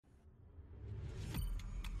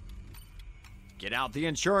Get out the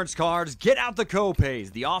insurance cards, get out the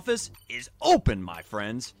copays. The office is open, my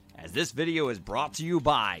friends, as this video is brought to you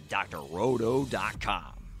by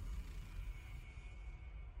drroto.com.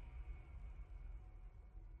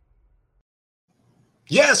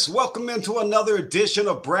 Yes, welcome into another edition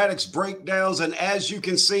of Braddock's Breakdowns. And as you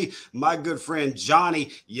can see, my good friend Johnny,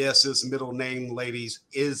 yes, his middle name, ladies,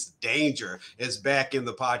 is Danger, is back in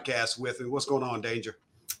the podcast with me. What's going on, Danger?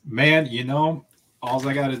 Man, you know, all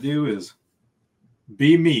I got to do is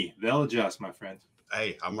be me. They'll adjust, my friend.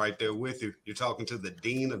 Hey, I'm right there with you. You're talking to the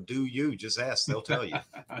dean of Do You. Just ask, they'll tell you.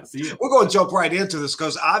 I see it. We're going to jump right into this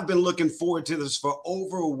because I've been looking forward to this for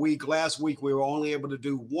over a week. Last week, we were only able to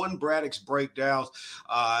do one Braddock's Breakdowns.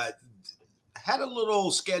 Had a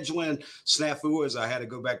little scheduling snafu as I had to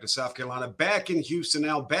go back to South Carolina, back in Houston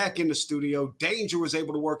now, back in the studio. Danger was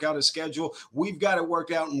able to work out his schedule. We've got it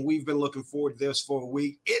worked out, and we've been looking forward to this for a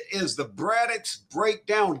week. It is the Braddock's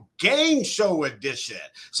Breakdown Game Show edition.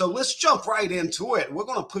 So let's jump right into it. We're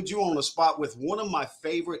going to put you on the spot with one of my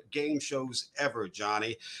favorite game shows ever,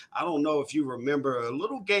 Johnny. I don't know if you remember a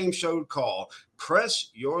little game show called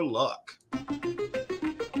Press Your Luck.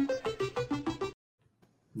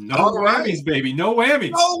 No whammies, baby. No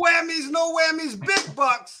whammies. No whammies, no whammies, big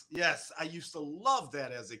bucks. Yes, I used to love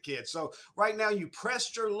that as a kid. So right now you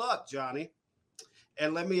pressed your luck, Johnny.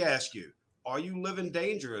 And let me ask you, are you living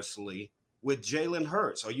dangerously with Jalen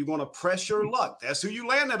Hurts? Are you going to press your luck? That's who you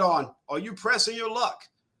landed on. Are you pressing your luck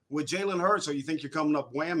with Jalen Hurts, or you think you're coming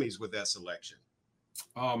up whammies with that selection?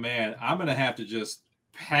 Oh, man, I'm going to have to just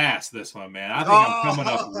pass this one, man. I think I'm coming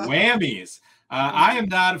up whammies. I am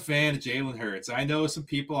not a fan of Jalen Hurts. I know some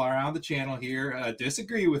people around the channel here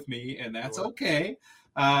disagree with me, and that's okay.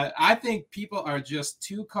 I think people are just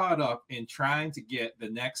too caught up in trying to get the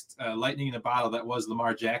next lightning in a bottle that was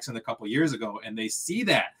Lamar Jackson a couple years ago, and they see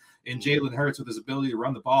that in Jalen Hurts with his ability to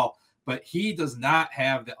run the ball, but he does not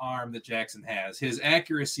have the arm that Jackson has. His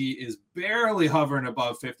accuracy is barely hovering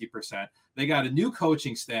above 50%. They got a new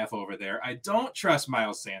coaching staff over there. I don't trust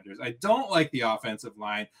Miles Sanders. I don't like the offensive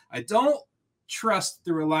line. I don't trust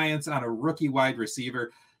the reliance on a rookie wide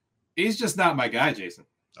receiver. He's just not my guy, Jason.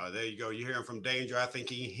 There you go. You're hearing from Danger. I think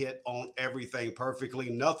he hit on everything perfectly.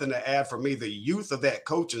 Nothing to add for me. The youth of that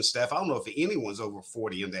coaching staff. I don't know if anyone's over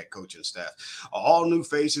 40 in that coaching staff. All new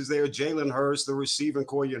faces there. Jalen Hurts, the receiving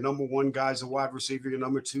core. Your number one guy's a wide receiver. Your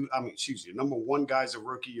number one guy's a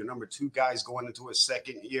rookie. Your number two guy's going into his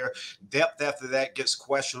second year. Depth after that gets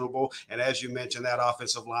questionable. And as you mentioned, that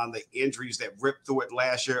offensive line, the injuries that ripped through it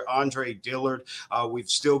last year. Andre Dillard, we've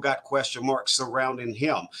still got question marks surrounding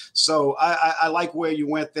him. So I like where you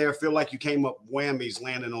went there. Feel like you came up whammies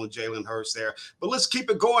landing on Jalen Hurts there. But let's keep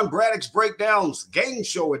it going. Braddock's Breakdowns Game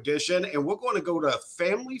Show edition, and we're going to go to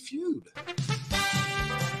Family Feud.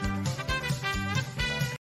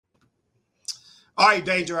 All right,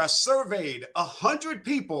 Danger, I surveyed 100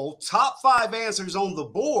 people, top 5 answers on the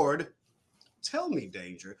board. Tell me,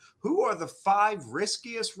 Danger, who are the 5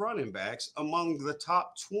 riskiest running backs among the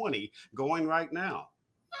top 20 going right now?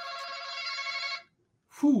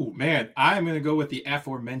 Whew, man, I'm going to go with the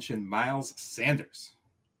aforementioned Miles Sanders.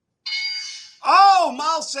 Oh,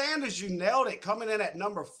 Miles Sanders, you nailed it. Coming in at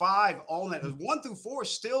number 5 on that. 1 through 4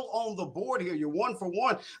 still on the board here. You're 1 for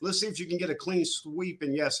 1. Let's see if you can get a clean sweep.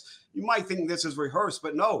 And yes, you might think this is rehearsed,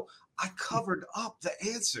 but no, I covered up the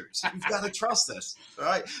answers. You've got to trust us. All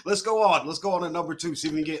right, let's go on. Let's go on to number 2. See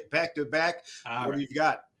if we can get back to back. What do you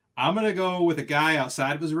got? I'm going to go with a guy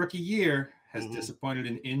outside of his rookie year, has disappointed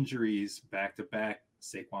in injuries back-to-back.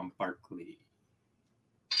 Saquon Barkley.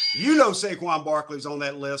 You know Saquon Barkley's on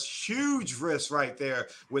that list. Huge risk right there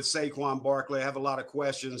with Saquon Barkley. I have a lot of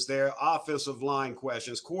questions there. Offensive line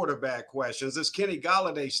questions, quarterback questions. Does Kenny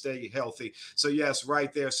Golladay stay healthy? So, yes,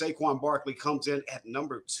 right there. Saquon Barkley comes in at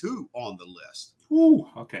number 2 on the list. Ooh,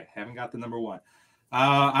 okay. Haven't got the number 1.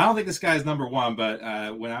 I don't think this guy's number 1,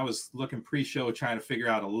 but when I was looking pre-show trying to figure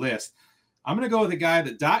out a list, I'm going to go with the guy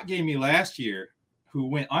that Doc gave me last year, who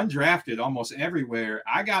went undrafted almost everywhere.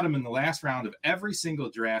 I got him in the last round of every single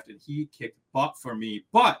draft, and he kicked butt for me.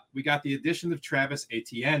 But we got the addition of Travis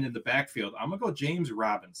Etienne in the backfield. I'm going to go James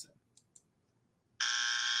Robinson.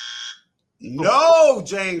 No,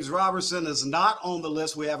 James Robinson is not on the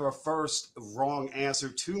list. We have our first wrong answer.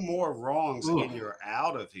 2 more wrongs, and you're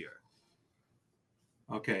out of here.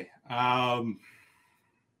 Okay.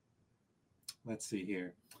 Let's see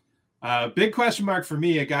here. Big question mark for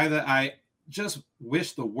me, a guy that I just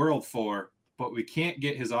wish the world for, but we can't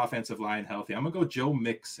get his offensive line healthy. I'm going to go Joe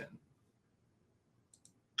Mixon.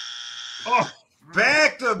 Oh,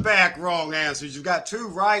 back-to-back wrong answers. You got 2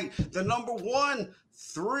 right. The number 1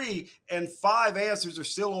 3 and 5 answers are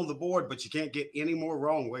still on the board, but you can't get any more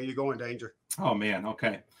wrong. Where are you going, Danger? Oh, man.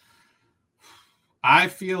 Okay. I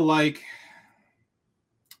feel like,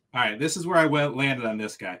 all right, this is where I landed on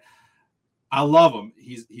this guy. I love him.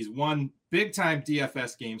 He's won big-time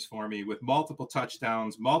DFS games for me with multiple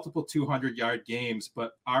touchdowns, multiple 200-yard games,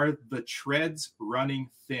 but are the treads running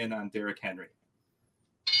thin on Derrick Henry?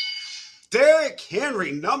 Derrick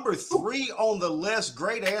Henry, number 3 on the list.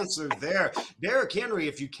 Great answer there. Derrick Henry,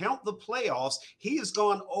 if you count the playoffs, he has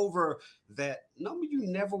gone over that number you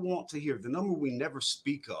never want to hear, the number we never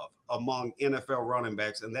speak of among NFL running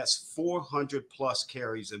backs, and that's 400-plus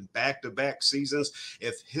carries in back-to-back seasons.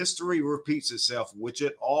 If history repeats itself, which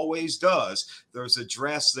it always does, there's a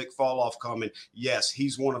drastic fall-off coming. Yes,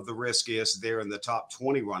 he's one of the riskiest there in the top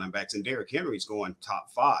 20 running backs, and Derrick Henry's going top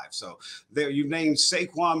 5. So there, you've named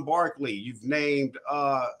Saquon Barkley, you've named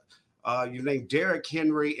Derrick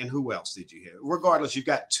Henry, and who else did you hear? Regardless, you've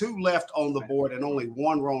got 2 left on the board and only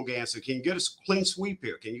 1 wrong answer. Can you get a clean sweep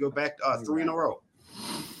here? Can you go back 3 in a row?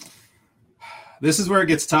 This is where it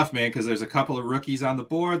gets tough, man, because there's a couple of rookies on the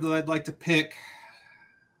board that I'd like to pick.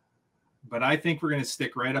 But I think we're going to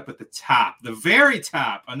stick right up at the top, the very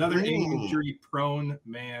top. Another injury-prone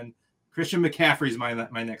man. Christian McCaffrey's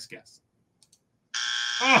my next guess.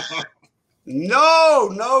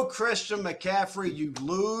 No, Christian McCaffrey, you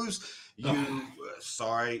lose.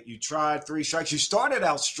 You tried 3 strikes. You started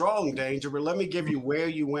out strong, Danger, but let me give you where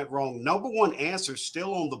you went wrong. Number 1 answer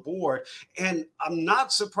still on the board, and I'm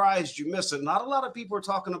not surprised you missed it. Not a lot of people are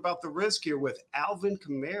talking about the risk here with Alvin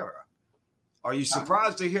Kamara. Are you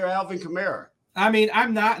surprised to hear Alvin Kamara? I mean,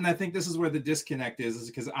 I'm not, and I think this is where the disconnect is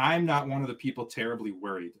because I'm not one of the people terribly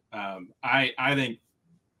worried. I think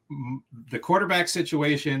the quarterback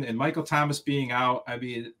situation and Michael Thomas being out, I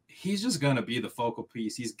mean, he's just going to be the focal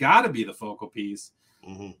piece. He's got to be the focal piece.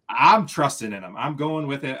 Mm-hmm. I'm trusting in him. I'm going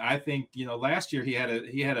with it. I think, last year he had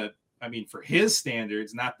a, I mean, for his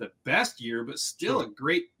standards, not the best year, but still a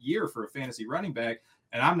great year for a fantasy running back.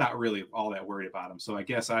 And I'm not really all that worried about him. So I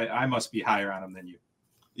guess I must be higher on him than you.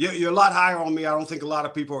 You're a lot higher on me. I don't think a lot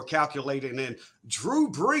of people are calculating in. Drew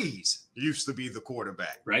Brees used to be the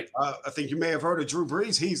quarterback. Right. I think you may have heard of Drew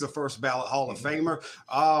Brees. He's a first ballot Hall of Famer.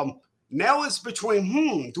 Now it's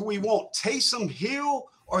between, do we want Taysom Hill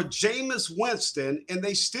or Jameis Winston? And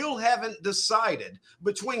they still haven't decided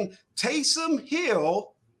between Taysom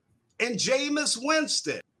Hill and Jameis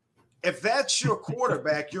Winston. If that's your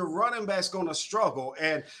quarterback, your running back's going to struggle.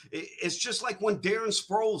 And it's just like when Darren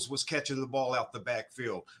Sproles was catching the ball out the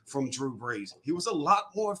backfield from Drew Brees. He was a lot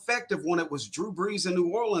more effective when it was Drew Brees in New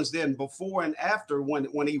Orleans than before and after when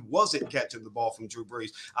he wasn't catching the ball from Drew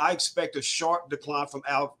Brees. I expect a sharp decline from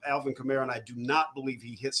Alvin Kamara, and I do not believe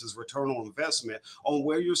he hits his return on investment on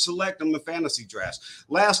where you're selecting the fantasy drafts.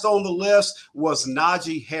 Last on the list was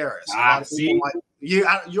Najee Harris.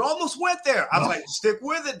 You almost went there. I was like, stick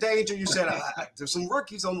with it, Danger. You said, there's some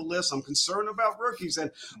rookies on the list. I'm concerned about rookies.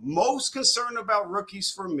 And most concerned about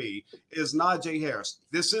rookies for me is Najee Harris.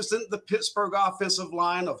 This isn't the Pittsburgh offensive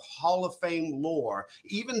line of Hall of Fame lore.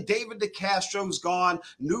 Even David DeCastro's gone.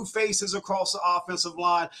 New faces across the offensive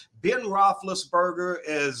line. Ben Roethlisberger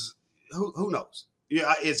is, who knows?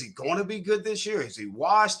 Yeah, is he going to be good this year? Is he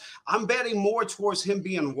washed? I'm betting more towards him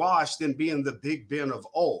being washed than being the Big Ben of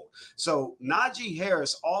old. So Najee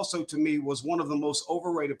Harris also, to me, was one of the most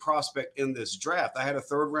overrated prospects in this draft. I had a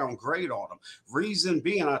 3rd-round grade on him. Reason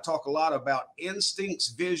being, I talk a lot about instincts,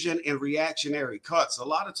 vision, and reactionary cuts. A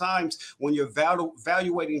lot of times when you're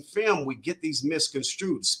evaluating film, we get these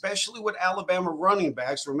misconstrued, especially with Alabama running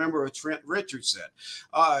backs. Remember Trent Richardson.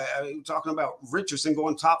 Talking about Richardson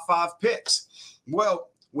going top 5 picks. Well,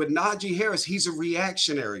 with Najee Harris, he's a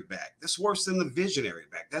reactionary back. That's worse than the visionary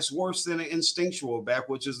back. That's worse than an instinctual back,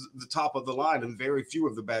 which is the top of the line, and very few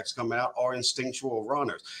of the backs coming out are instinctual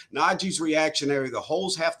runners. Najee's reactionary. The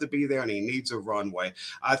holes have to be there, and he needs a runway.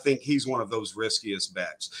 I think he's one of those riskiest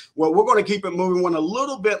backs. Well, we're going to keep it moving. Went a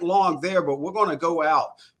little bit long there, but we're going to go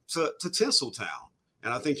out to Tinseltown.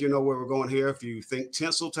 And I think you know where we're going here. If you think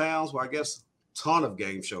Tinseltowns, well, I guess a ton of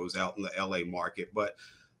game shows out in the L.A. market, but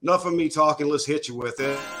enough of me talking. Let's hit you with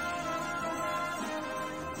it.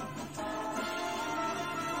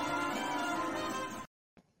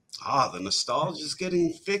 The nostalgia is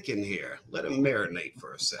getting thick in here. Let it marinate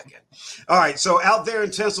for a second. All right, so out there in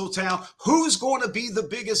Tinseltown, who's going to be the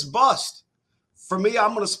biggest bust? For me,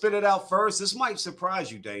 I'm going to spit it out first. This might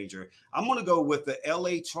surprise you, Danger. I'm going to go with the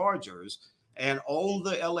L.A. Chargers, and on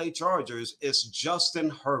the L.A. Chargers, it's Justin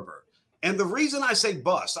Herbert. And the reason I say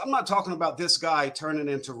bust, I'm not talking about this guy turning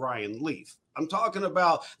into Ryan Leaf. I'm talking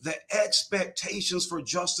about the expectations for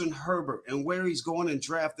Justin Herbert and where he's going in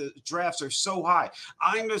drafts are so high.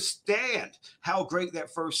 I understand how great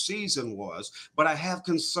that first season was, but I have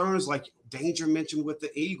concerns like Danger mentioned with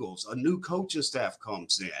the Eagles. A new coaching staff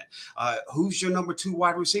comes in. Who's your number 2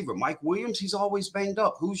 wide receiver? Mike Williams, he's always banged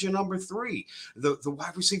up. Who's your number 3? The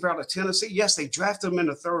wide receiver out of Tennessee? Yes, they drafted him in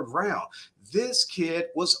the 3rd round. This kid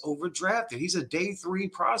was overdrafted. He's a day 3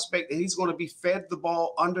 prospect, and he's going to be fed the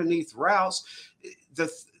ball underneath routes.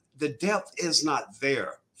 The depth is not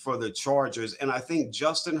there for the Chargers, and I think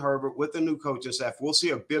Justin Herbert with the new coaching staff, we'll see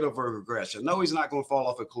a bit of a regression. No, he's not going to fall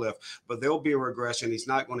off a cliff, but there'll be a regression. He's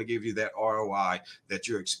not going to give you that ROI that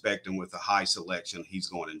you're expecting with the high selection he's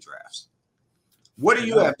going in drafts. What do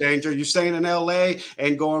you have, Danger? You staying in LA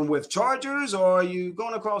and going with Chargers, or are you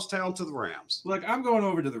going across town to the Rams? Look, I'm going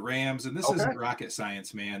over to the Rams, and this isn't rocket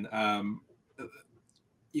science, man.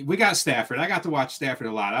 We got Stafford. I got to watch Stafford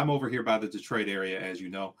a lot. I'm over here by the Detroit area, as you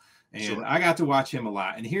know, and I got to watch him a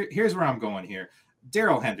lot. And here's where I'm going here.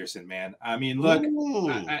 Darrell Henderson, man. I mean, look,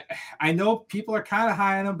 I know people are kind of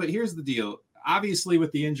high on him, but here's the deal. Obviously,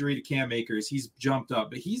 with the injury to Cam Akers, he's jumped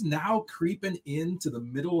up, but he's now creeping into the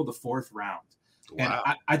middle of the 4th round. Wow.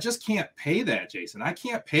 And I just can't pay that, Jason. I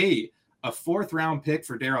can't pay a 4th round pick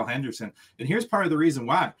for Darrell Henderson. And here's part of the reason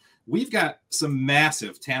why. We've got some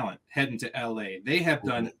massive talent heading to LA. They have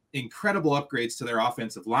done incredible upgrades to their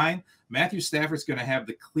offensive line. Matthew Stafford's going to have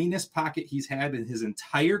the cleanest pocket he's had in his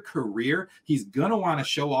entire career. He's going to want to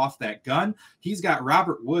show off that gun. He's got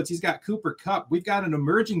Robert Woods. He's got Cooper Kupp. We've got an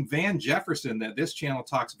emerging Van Jefferson that this channel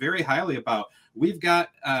talks very highly about. We've got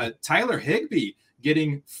Tyler Higbee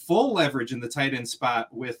getting full leverage in the tight end spot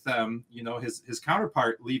with his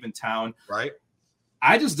counterpart leaving town. Right.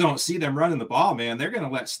 I just don't see them running the ball, man. They're going to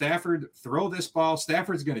let Stafford throw this ball.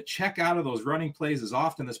 Stafford's going to check out of those running plays as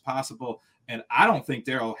often as possible. And I don't think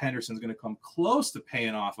Darrell Henderson's going to come close to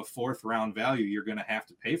paying off a 4th round value you're going to have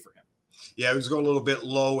to pay for him. Yeah, he was going a little bit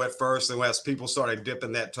low at first, and as people started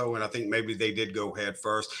dipping that toe, and I think maybe they did go head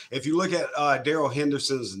first. If you look at Darrell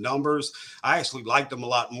Henderson's numbers, I actually liked him a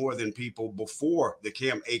lot more than people before the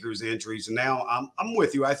Cam Akers injuries. Now I'm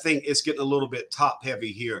with you. I think it's getting a little bit top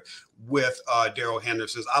heavy here with Darrell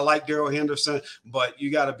Henderson. I like Darrell Henderson, but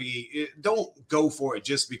you got to don't go for it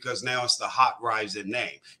just because now it's the hot rising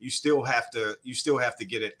name. You still have to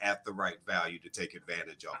get it at the right value to take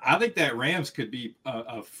advantage of it. I think that Rams could be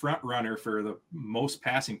a front runner for the most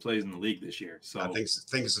passing plays in the league this year. So I think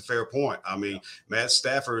it's a fair point. I mean, Matt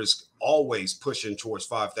Stafford is always pushing towards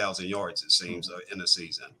 5,000 yards, it seems, in a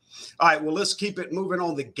season. All right, well, let's keep it moving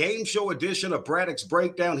on the game show edition of Braddock's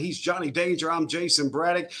Breakdown. He's Johnny Danger. I'm Jason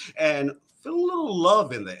Braddock, and feel a little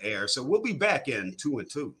love in the air. So we'll be back in 2 and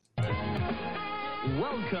 2.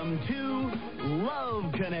 Welcome to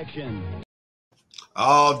Love Connection.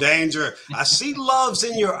 Oh, Danger. I see loves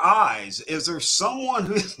in your eyes. Is there someone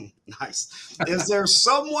who's nice? Is there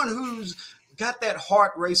someone who's got that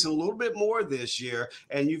heart racing a little bit more this year,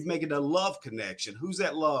 and you've making a love connection? Who's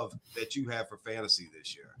that love that you have for fantasy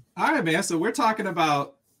this year? All right, man. So we're talking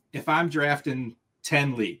about if I'm drafting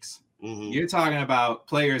 10 leagues, you're talking about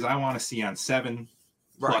players I want to see on 7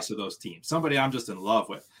 plus of those teams. Somebody I'm just in love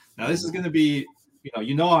with. Now, this is going to be,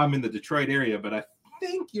 I'm in the Detroit area, but I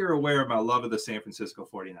think you're aware of my love of the San Francisco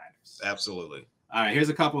 49ers. Absolutely. All right, here's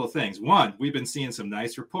a couple of things. One, we've been seeing some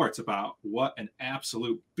nice reports about what an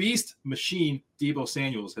absolute beast machine Deebo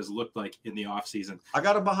Samuels has looked like in the offseason. I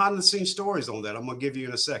got a behind-the-scenes stories on that. I'm going to give you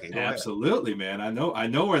in a second. Go Absolutely, ahead. Man. I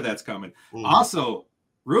know where that's coming. Also,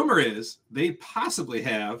 rumor is they possibly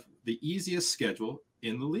have the easiest schedule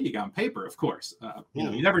in the league on paper, of course.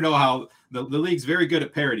 You never know how the league's very good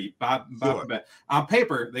at parity. On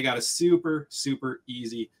paper, they got a super, super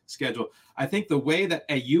easy schedule. I think the way that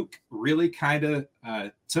Ayuk really kind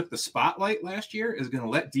of took the spotlight last year is going to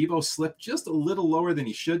let Deebo slip just a little lower than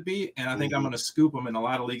he should be. And I think I'm going to scoop him in a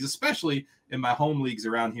lot of leagues, especially in my home leagues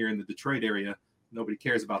around here in the Detroit area. Nobody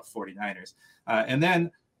cares about the 49ers. And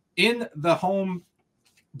then in the home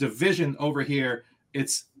division over here,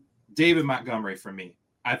 it's David Montgomery for me.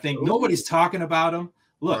 I think nobody's talking about him.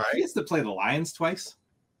 Look, he gets to play the Lions twice.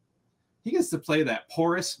 He gets to play that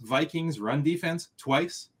porous Vikings run defense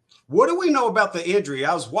twice. What do we know about the injury?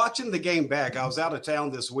 I was watching the game back. I was out of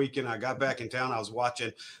town this weekend. I got back in town. I was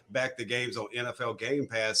watching back the games on NFL Game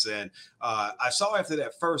Pass, and I saw after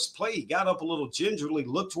that first play, he got up a little gingerly,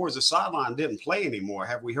 looked towards the sideline, didn't play anymore.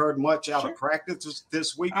 Have we heard much out of practice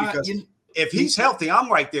this week? Because if he's healthy, I'm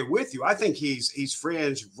right there with you. I think he's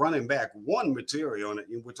fringe running back 1 material, and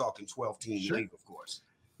we're talking 12-team league, of course.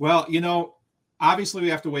 Well, obviously we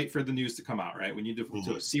have to wait for the news to come out, right? We need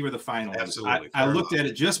to see where the final is. I looked at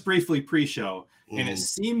it just briefly pre-show, and it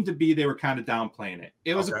seemed to be they were kind of downplaying it.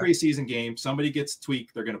 It was a preseason game. Somebody gets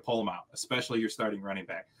tweaked, they're going to pull them out, especially your starting running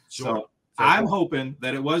back. Sure. So I'm hoping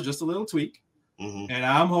that it was just a little tweak, and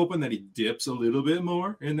I'm hoping that he dips a little bit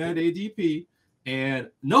more in that ADP. And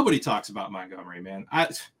nobody talks about Montgomery, man.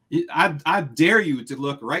 I dare you to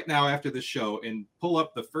look right now after the show and pull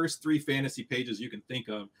up the first 3 fantasy pages you can think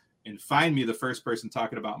of and find me the first person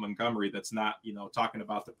talking about Montgomery that's not, talking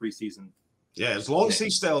about the preseason. Yeah, as long as he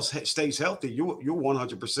stays healthy, you're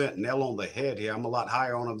 100% nail on the head here. I'm a lot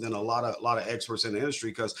higher on him than a lot of experts in the industry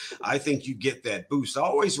because I think you get that boost. I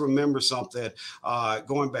always remember something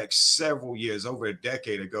going back several years, over a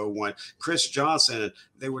decade ago, when Chris Johnson,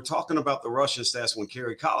 they were talking about the rushing stats when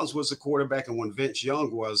Kerry Collins was the quarterback and when Vince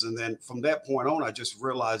Young was. And then from that point on, I just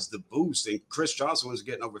realized the boost. And Chris Johnson was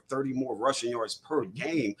getting over 30 more rushing yards per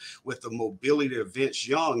game with the mobility of Vince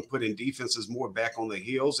Young, putting defenses more back on the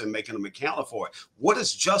heels and making them accountable for it. What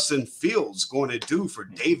is Justin Fields going to do for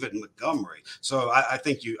David Montgomery? So I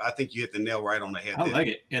think you hit the nail right on the head. I like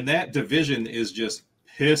it. And that division is just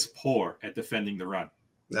piss poor at defending the run.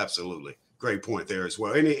 Absolutely. Great point there as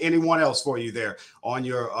well. Anyone else for you there on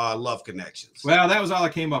your love connections? Well, that was all I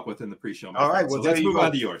came up with in the pre-show. All right. Well, so let's move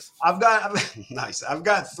on to yours. I've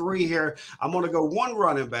got 3 here. I'm going to go 1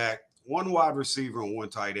 running back, 1 wide receiver, and 1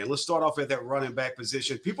 tight end. Let's start off at that running back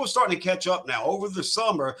position. People are starting to catch up now. Over the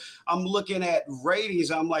summer, I'm looking at ratings.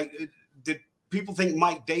 I'm like, did people think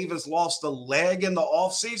Mike Davis lost a leg in the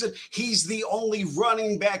offseason? He's the only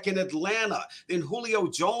running back in Atlanta. Then Julio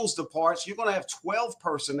Jones departs. You're going to have 12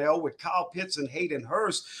 personnel with Kyle Pitts and Hayden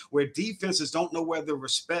Hurst, where defenses don't know whether to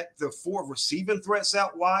respect the 4 receiving threats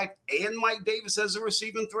out wide and Mike Davis as a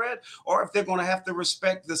receiving threat, or if they're going to have to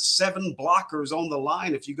respect the 7 blockers on the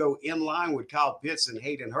line if you go in line with Kyle Pitts and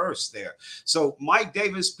Hayden Hurst there. So Mike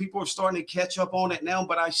Davis, people are starting to catch up on it now,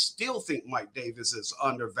 but I still think Mike Davis is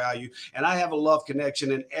undervalued, and I have a love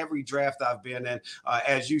connection in every draft I've been in.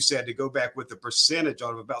 As you said, to go back with the percentage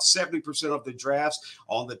of about 70% of the drafts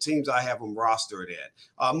on the teams I have them rostered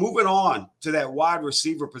in. Moving on to that wide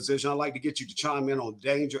receiver position, I'd like to get you to chime in on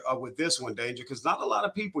Danger with this one, Danger, because not a lot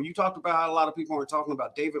of people, you talked about how a lot of people aren't talking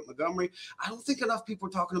about David Montgomery. I don't think enough people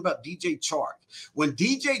are talking about DJ Chark. When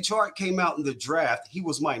DJ Chark came out in the draft, he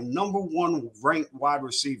was my number 1 ranked wide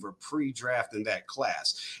receiver pre-draft in that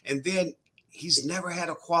class. And then he's never had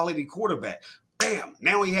a quality quarterback. Bam!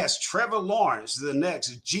 Now he has Trevor Lawrence, the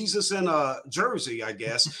next Jesus in a jersey, I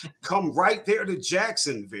guess, come right there to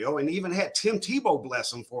Jacksonville, and even had Tim Tebow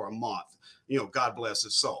bless him for a month. God bless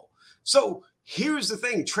his soul. So here's the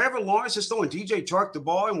thing. Trevor Lawrence is throwing DJ Chark the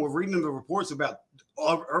ball, and we're reading the reports about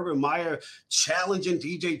Urban Meyer challenging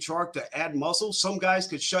DJ Chark to add muscle. Some guys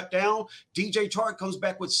could shut down. DJ Chark comes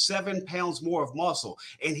back with 7 pounds more of muscle,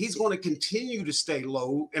 and he's going to continue to stay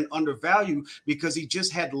low and undervalued because he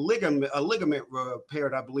just had a ligament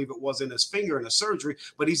repaired, I believe it was, in his finger in a surgery,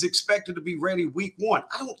 but he's expected to be ready week 1.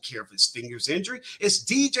 I don't care if his finger's injury. It's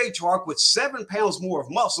DJ Chark with 7 pounds more of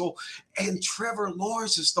muscle, and Trevor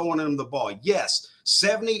Lawrence is throwing him the ball. Yes,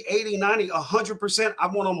 70, 80, 90, 100%. I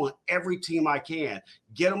want them on every team I can.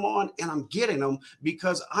 Get them on, and I'm getting them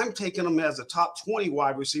because I'm taking them as a top 20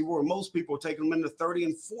 wide receiver, where most people are taking them in the 30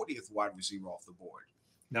 and 40th wide receiver off the board.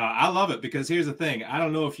 No, I love it because here's the thing. I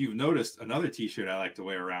don't know if you've noticed another T-shirt I like to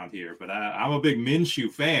wear around here, but I'm a big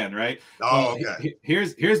Minshew fan, right? Oh, okay.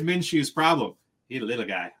 Here's Minshew's problem. He's a little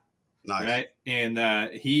guy. Nice. Right.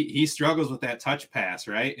 And he struggles with that touch pass,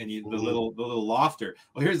 right? And the little lofter.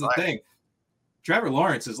 Well, here's the thing. Trevor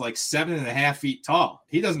Lawrence is like 7.5 feet tall.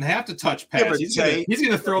 He doesn't have to touch pass. He's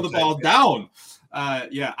gonna throw the ball down.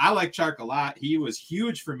 Yeah, I like Chark a lot. He was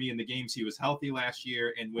huge for me in the games he was healthy last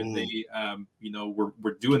year. And when they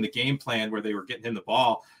were doing the game plan where they were getting him the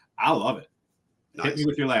ball, I love it. Nice. Hit me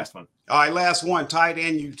with your last one. All right, last one, tight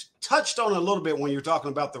end. You touched on it a little bit when you're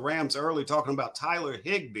talking about the Rams early, talking about Tyler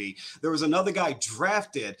Higbee. There was another guy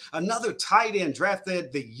drafted, another tight end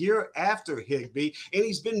drafted the year after Higbee, and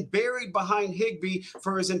he's been buried behind Higbee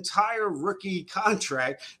for his entire rookie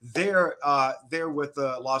contract there with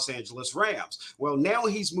the Los Angeles Rams. Well, now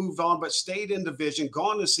he's moved on, but stayed in division,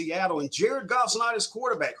 gone to Seattle, and Jared Goff's not his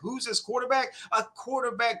quarterback. Who's his quarterback? A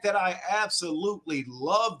quarterback that I absolutely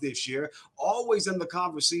love this year, always in the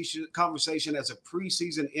conversation as a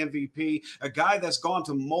preseason MVP, a guy that's gone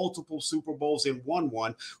to multiple Super Bowls and won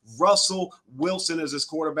one. Russell Wilson is his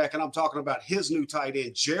quarterback, and I'm talking about his new tight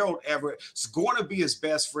end, Gerald Everett. It's going to be his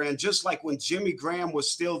best friend, just like when Jimmy Graham was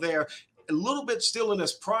still there, a little bit still in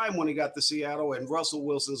his prime when he got to Seattle, and Russell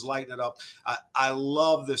Wilson's lighting it up. I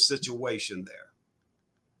love the situation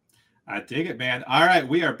there. I dig it, man. All right,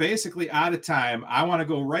 we are basically out of time. I want to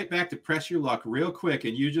go right back to press your luck real quick,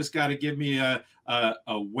 and you just got to give me a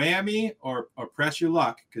whammy or press your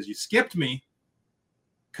luck because you skipped me.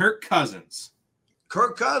 Kirk Cousins.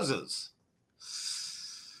 Kirk Cousins.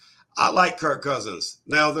 I like Kirk Cousins.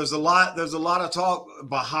 Now, there's a lot of talk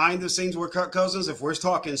behind the scenes with Kirk Cousins. If we're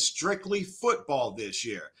talking strictly football this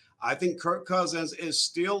year, I think Kirk Cousins is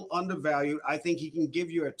still undervalued. I think he can give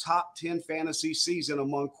you a top 10 fantasy season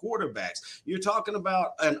among quarterbacks. You're talking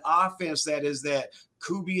about an offense that is that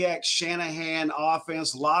Kubiak, Shanahan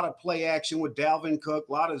offense, a lot of play action with Dalvin Cook,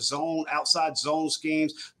 a lot of outside zone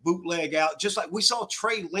schemes, bootleg out, just like we saw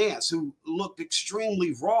Trey Lance, who looked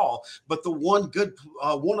extremely raw. But the one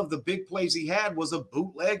of the big plays he had was a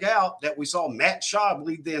bootleg out that we saw Matt Schaub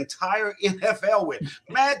lead the entire NFL with.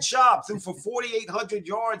 Matt Schaub threw for 4,800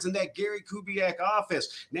 yards in that Gary Kubiak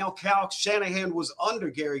offense. Now Kyle Shanahan was under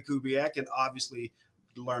Gary Kubiak and obviously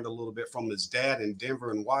learned a little bit from his dad in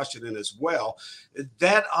Denver and Washington as well.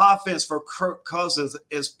 That offense for Kirk Cousins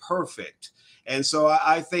is perfect. And so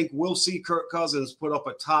I think we'll see Kirk Cousins put up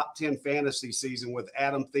a top 10 fantasy season with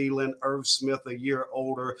Adam Thielen, Irv Smith a year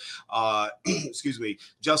older,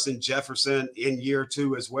 Justin Jefferson in year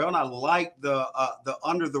 2 as well. And I like the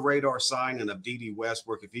under the radar signing of Dede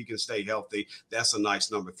Westbrook. If he can stay healthy, that's a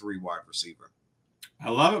nice number 3 wide receiver. I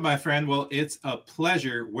love it, my friend. Well, it's a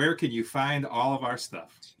pleasure. Where can you find all of our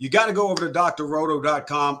stuff? You got to go over to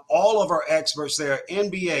drroto.com. All of our experts there,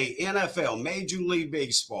 NBA, NFL, Major League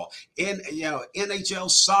Baseball, NHL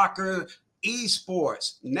soccer,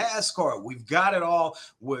 esports, NASCAR. We've got it all.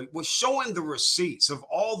 We're showing the receipts of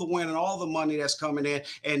all the win and all the money that's coming in.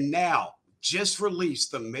 And now, just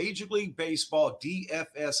released the Major League Baseball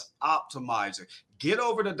DFS Optimizer. Get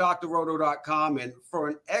over to drroto.com, and for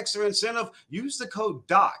an extra incentive, use the code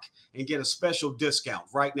DOC and get a special discount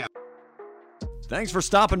right now. Thanks for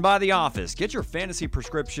stopping by the office. Get your fantasy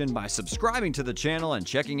prescription by subscribing to the channel and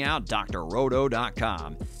checking out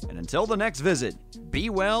drroto.com. And until the next visit, be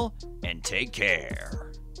well and take care.